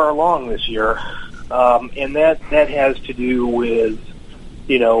that far along this year, and that has to do with,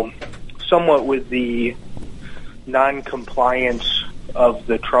 somewhat with the non-compliance of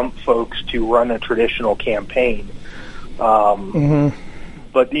the Trump folks to run a traditional campaign.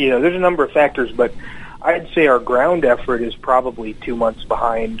 But, there's a number of factors, but I'd say our ground effort is probably 2 months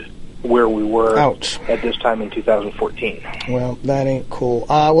behind where we were at this time in 2014. Well, that ain't cool.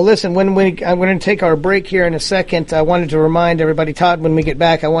 Well, listen, I'm going to take our break here in a second. I wanted to remind everybody, Todd, when we get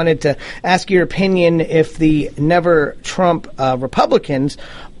back, I wanted to ask your opinion if the Never Trump Republicans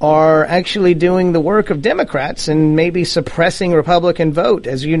are actually doing the work of Democrats and maybe suppressing Republican vote.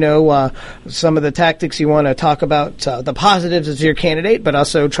 As you know, some of the tactics you want to talk about, the positives as your candidate, but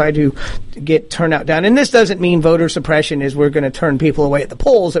also try to get turnout down. And this doesn't mean voter suppression is we're going to turn people away at the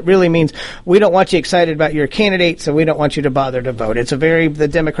polls. It really means we don't want you excited about your candidate, so we don't want you to bother to vote. The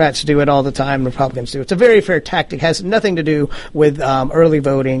Democrats do it all the time, Republicans do it. It's a very fair tactic. It has nothing to do with early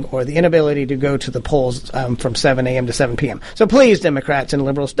voting or the inability to go to the polls from 7 a.m. to 7 p.m. So please, Democrats and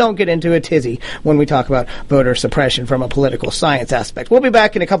liberals, rules. Don't get into a tizzy when we talk about voter suppression from a political science aspect. We'll be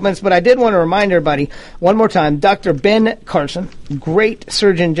back in a couple minutes, but I did want to remind everybody one more time, Dr. Ben Carson, great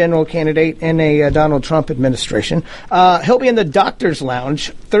Surgeon General candidate in a Donald Trump administration. He'll be in the Doctor's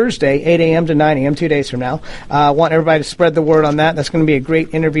Lounge Thursday, 8 a.m. to 9 a.m., 2 days from now. Want everybody to spread the word on that. That's going to be a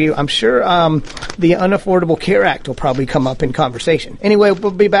great interview. I'm sure the Unaffordable Care Act will probably come up in conversation. Anyway,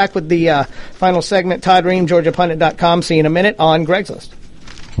 we'll be back with the final segment. Todd Ream, GeorgiaPundit.com. See you in a minute on Greg's List.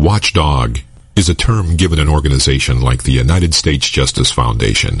 Watchdog is a term given an organization like the United States Justice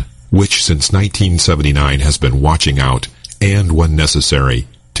Foundation, which since 1979 has been watching out and, when necessary,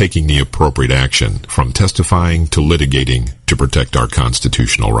 taking the appropriate action from testifying to litigating to protect our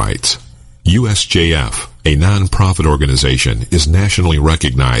constitutional rights. USJF, a non-profit organization, is nationally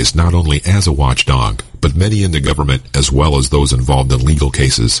recognized not only as a watchdog, but many in the government, as well as those involved in legal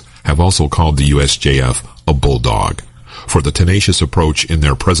cases, have also called the USJF a bulldog for the tenacious approach in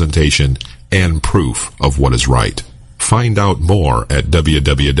their presentation and proof of what is right. Find out more at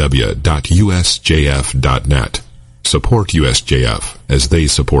www.usjf.net. Support USJF as they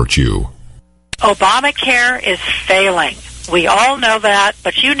support you. Obamacare is failing. We all know that,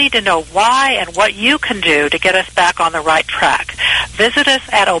 but you need to know why and what you can do to get us back on the right track. Visit us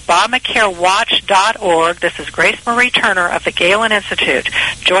at ObamacareWatch.org. This is Grace Marie Turner of the Galen Institute.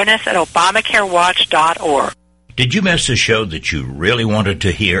 Join us at ObamacareWatch.org. Did you miss a show that you really wanted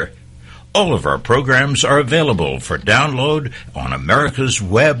to hear? All of our programs are available for download on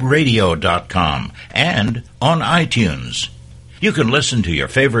americaswebradio.com and on iTunes. You can listen to your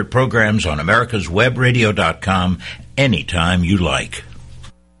favorite programs on americaswebradio.com anytime you like.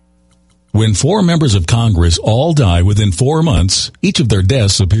 When 4 members of Congress all die within 4 months, each of their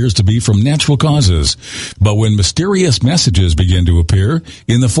deaths appears to be from natural causes. But when mysterious messages begin to appear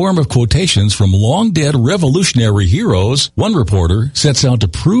in the form of quotations from long-dead revolutionary heroes, one reporter sets out to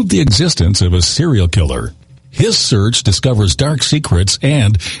prove the existence of a serial killer. His search discovers dark secrets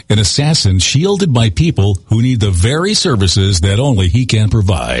and an assassin shielded by people who need the very services that only he can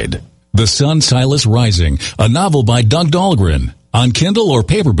provide. The Sun Silas Rising, a novel by Doug Dahlgren, on Kindle or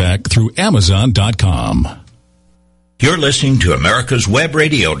paperback through Amazon.com. You're listening to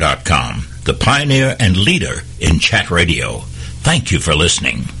americaswebradio.com, the pioneer and leader in chat radio. Thank you for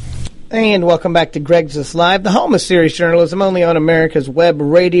listening. And welcome back to Greg's List Live, the home of serious journalism, only on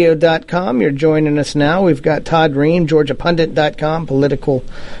americaswebradio.com. You're joining us now. We've got Todd Ream, GeorgiaPundit.com, political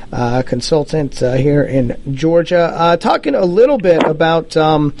consultant here in Georgia, talking a little bit about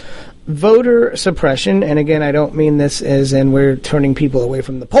voter suppression. And again, I don't mean this as in we're turning people away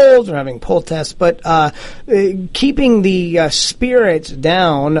from the polls or having poll tests, but keeping the spirits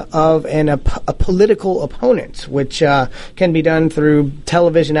down of a political opponent, which can be done through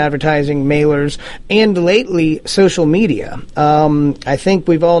television advertising, mailers, and lately social media. I think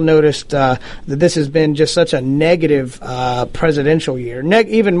we've all noticed that this has been just such a negative presidential year,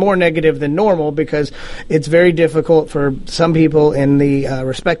 even more negative than normal, because it's very difficult for some people in the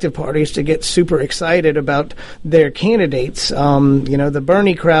respective parties to get super excited about their candidates. The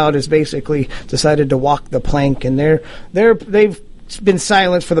Bernie crowd has basically decided to walk the plank, and they've been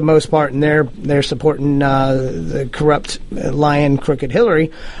silent for the most part, and they're supporting the corrupt lion, crooked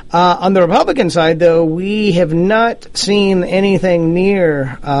Hillary. On the Republican side, though, we have not seen anything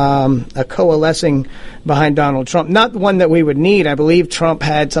near a coalescing behind Donald Trump. Not the one that we would need. I believe Trump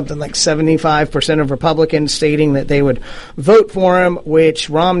had something like 75% of Republicans stating that they would vote for him, which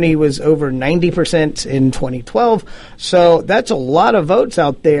Romney was over 90% in 2012. So that's a lot of votes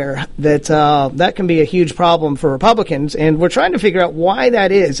out there that can be a huge problem for Republicans, and we're trying to figure out why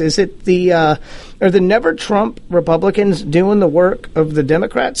that is. Is it are the Never Trump Republicans doing the work of the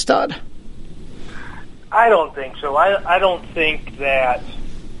Democrats, Todd? I don't think so. I don't think that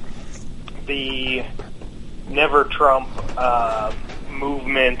the Never Trump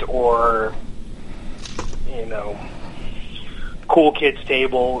movement or, cool kids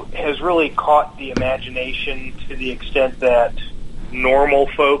table has really caught the imagination to the extent that normal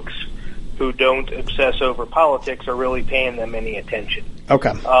folks who don't obsess over politics are really paying them any attention.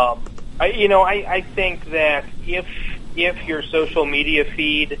 Okay. I think that if your social media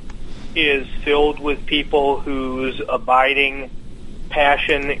feed is filled with people whose abiding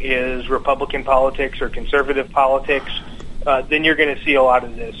passion is Republican politics or conservative politics, then you're going to see a lot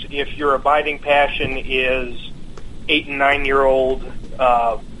of this. If your abiding passion is 8- and 9-year-old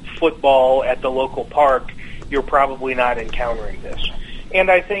football at the local park, you're probably not encountering this. And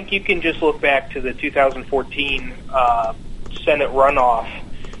I think you can just look back to the 2014 Senate runoff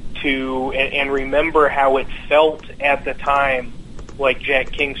and remember how it felt at the time like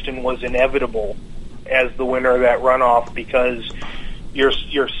Jack Kingston was inevitable as the winner of that runoff, because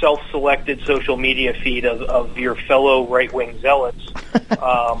your self-selected social media feed of your fellow right-wing zealots.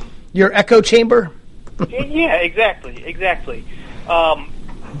 Your echo chamber? Yeah, exactly.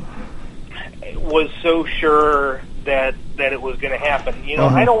 Was so sure that it was going to happen. You know,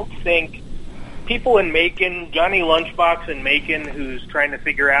 I don't think people in Macon, Johnny Lunchbox in Macon, who's trying to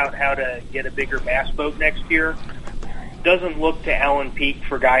figure out how to get a bigger bass boat next year, doesn't look to Alan Peake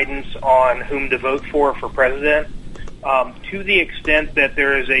for guidance on whom to vote for president. To the extent that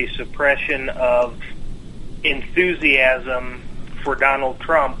there is a suppression of enthusiasm for Donald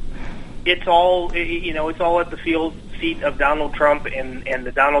Trump, it's all at the feet of Donald Trump and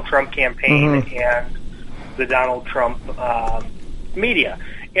the Donald Trump campaign and the Donald Trump media.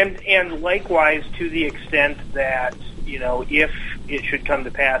 And likewise, to the extent that, you know, if it should come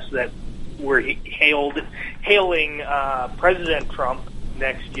to pass that we're hailing President Trump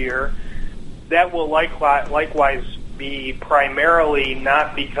next year, that will likewise be primarily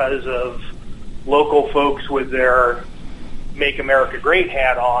not because of local folks with their Make America Great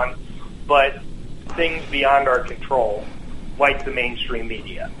hat on, but things beyond our control, like the mainstream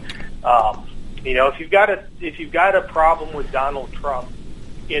media. You know, if you've got a problem with Donald Trump,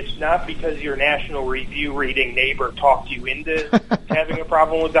 it's not because your National Review reading neighbor talked you into having a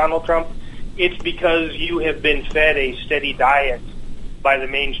problem with Donald Trump. It's because you have been fed a steady diet by the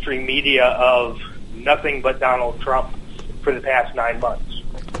mainstream media of nothing but Donald Trump for the past 9 months.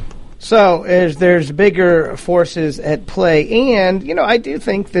 So there's bigger forces at play. And, you know, I do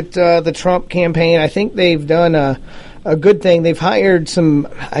think that the Trump campaign, I think they've done a good thing. They've hired some,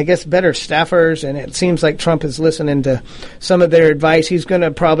 I guess, better staffers, and it seems like Trump is listening to some of their advice. He's going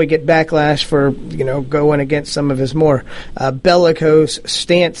to probably get backlash for, you know, going against some of his more bellicose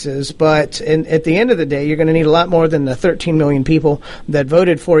stances. But at the end of the day, you're going to need a lot more than the 13 million people that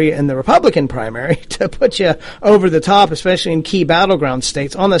voted for you in the Republican primary to put you over the top, especially in key battleground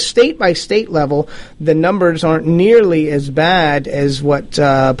states. On the state-by-state level, the numbers aren't nearly as bad as what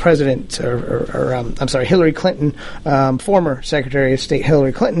Hillary Clinton, former Secretary of State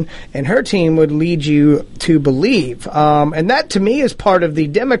Hillary Clinton and her team would lead you to believe. And that, to me, is part of the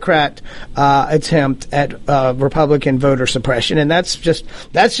Democrat attempt at Republican voter suppression. And that's just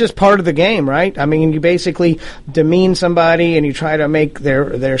part of the game, right? I mean, you basically demean somebody and you try to make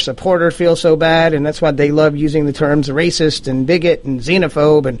their supporter feel so bad. And that's why they love using the terms racist and bigot and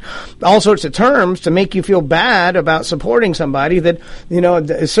xenophobe and all sorts of terms to make you feel bad about supporting somebody that, you know,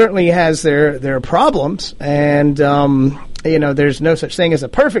 certainly has their problems. And, you know, there's no such thing as a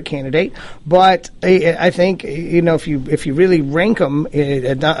perfect candidate, but I think, you know, if you really rank them,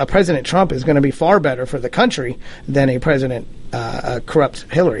 a President Trump is going to be far better for the country than a President corrupt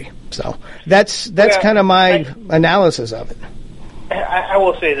Hillary. So that's kind of my analysis of it. I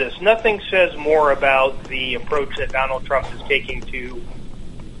will say this: nothing says more about the approach that Donald Trump is taking to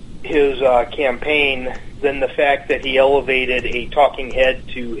his campaign than the fact that he elevated a talking head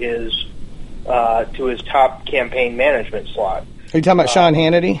to his top campaign management slot. Are you talking about Sean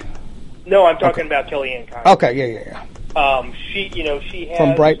Hannity? No, I'm talking about Kellyanne Conway. Okay, yeah. She has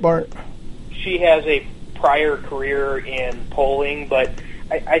from Breitbart. She has a prior career in polling, but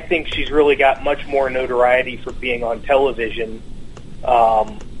I think she's really got much more notoriety for being on television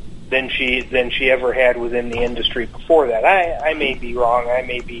than she ever had within the industry before that. I may be wrong. I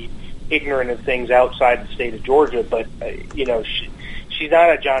may be ignorant of things outside the state of Georgia, but you know, she's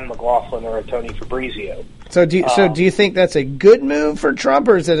not a John McLaughlin or a Tony Fabrizio. So do you think that's a good move for Trump,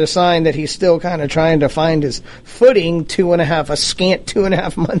 or is it a sign that he's still kind of trying to find his footing a scant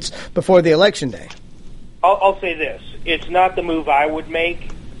 2.5 months before the election day? I'll say this: it's not the move I would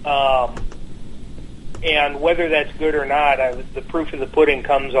make, and whether that's good or not, the proof of the pudding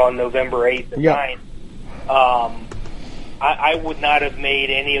comes on November 8th and 9th. I would not have made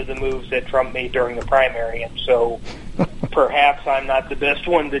any of the moves that Trump made during the primary, and so perhaps I'm not the best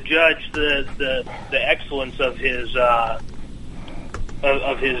one to judge the excellence of his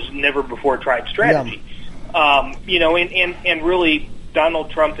never before tried strategy. You know, and really, Donald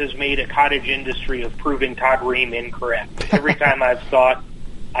Trump has made a cottage industry of proving Todd Ream incorrect. Every time I've thought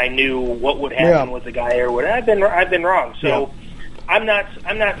I knew what would happen with the guy or what, I've been wrong. So I'm not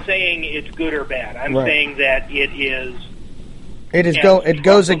saying it's good or bad. I'm saying that it is. It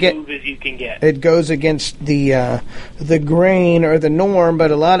goes against the grain or the norm,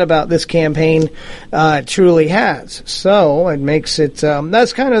 but a lot about this campaign truly has. So it makes it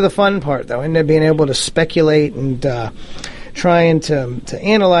that's kind of the fun part, though, isn't it? Being able to speculate and trying to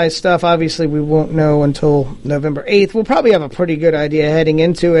analyze stuff. Obviously, we won't know until November 8th. We'll probably have a pretty good idea heading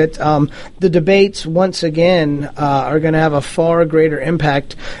into it. The debates, once again, are going to have a far greater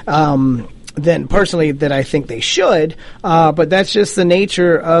impact personally that I think they should, but that's just the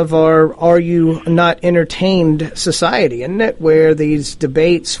nature of our "are you not entertained" society, isn't it? Where these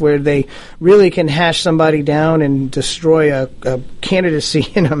debates, where they really can hash somebody down and destroy a candidacy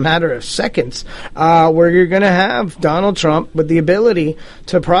in a matter of seconds, where you're going to have Donald Trump with the ability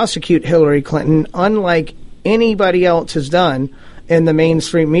to prosecute Hillary Clinton, unlike anybody else has done in the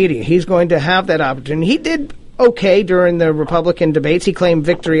mainstream media. He's going to have that opportunity. He did okay during the Republican debates. He claimed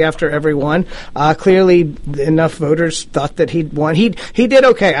victory after every one. Clearly, enough voters thought that he'd won. He did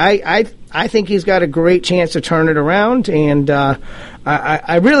okay. I think he's got a great chance to turn it around, and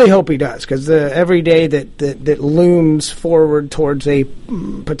I really hope he does, because every day that looms forward towards a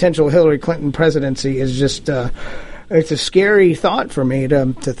potential Hillary Clinton presidency is just it's a scary thought for me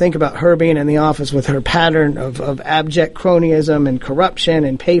to think about her being in the office with her pattern of abject cronyism and corruption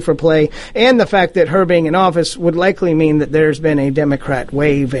and pay for play, and the fact that her being in office would likely mean that there's been a Democrat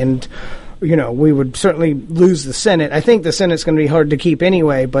wave, and we would certainly lose the Senate. I think the Senate's going to be hard to keep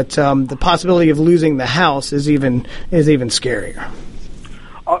anyway, but the possibility of losing the House is even scarier.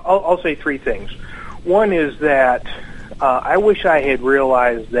 I'll say three things. One is that I wish I had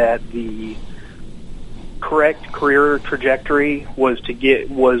realized that the correct career trajectory was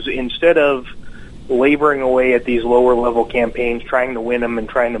instead of laboring away at these lower level campaigns, trying to win them and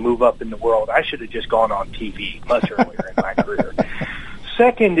trying to move up in the world, I should have just gone on TV much earlier in my career.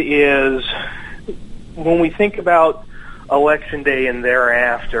 Second is, when we think about Election Day and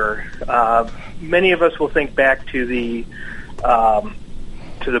thereafter, many of us will think back to the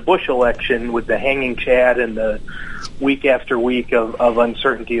Bush election with the hanging Chad and the week after week of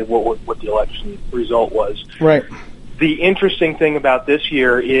uncertainty of what the election result was. Right. The interesting thing about this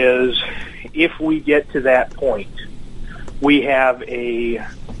year is, if we get to that point, we have a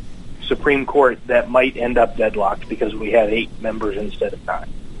Supreme Court that might end up deadlocked because we had 8 members instead of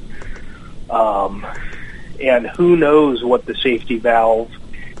 9. And who knows what the safety valve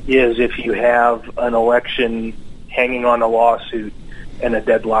is if you have an election hanging on a lawsuit and a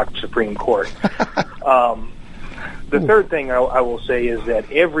deadlocked Supreme Court. The third thing I will say is that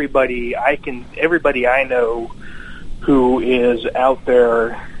everybody I know who is out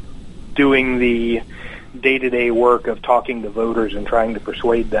there doing the day-to-day work of talking to voters and trying to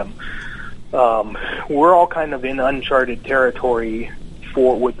persuade them, we're all kind of in uncharted territory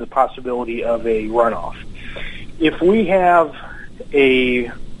with the possibility of a runoff. If we have a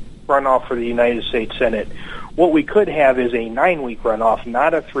runoff for the United States Senate, what we could have is a 9-week runoff,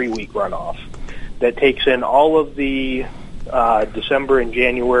 not a 3-week runoff, that takes in all of the December and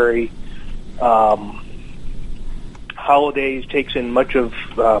January holidays, takes in much of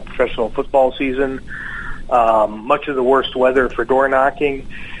professional football season, much of the worst weather for door knocking,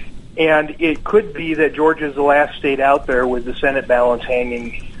 and it could be that Georgia's the last state out there with the Senate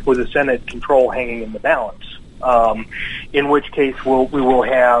Senate control hanging in the balance. In which case we will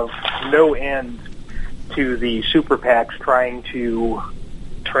have no end to the super PACs trying to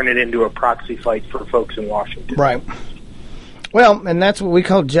turn it into a proxy fight for folks in Washington. Right. Well, and that's what we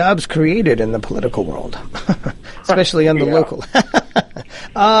call jobs created in the political world, especially on the local.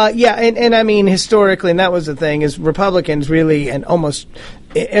 And I mean, historically, and that was the thing, is Republicans really, and almost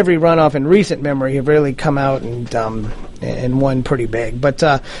every runoff in recent memory, have really come out and won pretty big.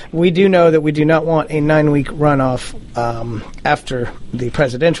 But we do know that we do not want a 9-week runoff after the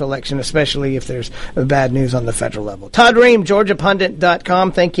presidential election, especially if there's bad news on the federal level. Todd Ream,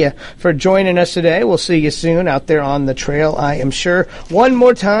 GeorgiaPundit.com. Thank you for joining us today. We'll see you soon out there on the trail, I am sure. One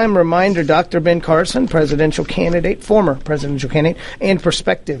more time, reminder, Dr. Ben Carson, presidential candidate, former presidential candidate, and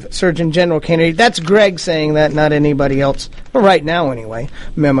prospective Surgeon General candidate. That's Greg saying that, not anybody else. But right now, anyway.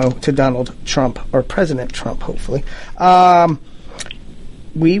 Memo to Donald Trump, or President Trump, hopefully.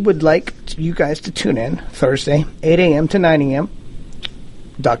 We would like you guys to tune in Thursday, 8 a.m. to 9 a.m.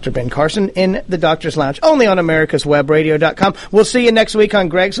 Dr. Ben Carson in the Doctor's Lounge, only on AmericasWebRadio.com. We'll see you next week on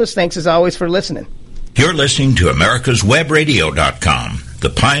Greg's List. Thanks as always for listening. You're listening to AmericasWebRadio.com, the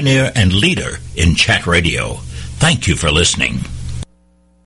pioneer and leader in chat radio. Thank you for listening.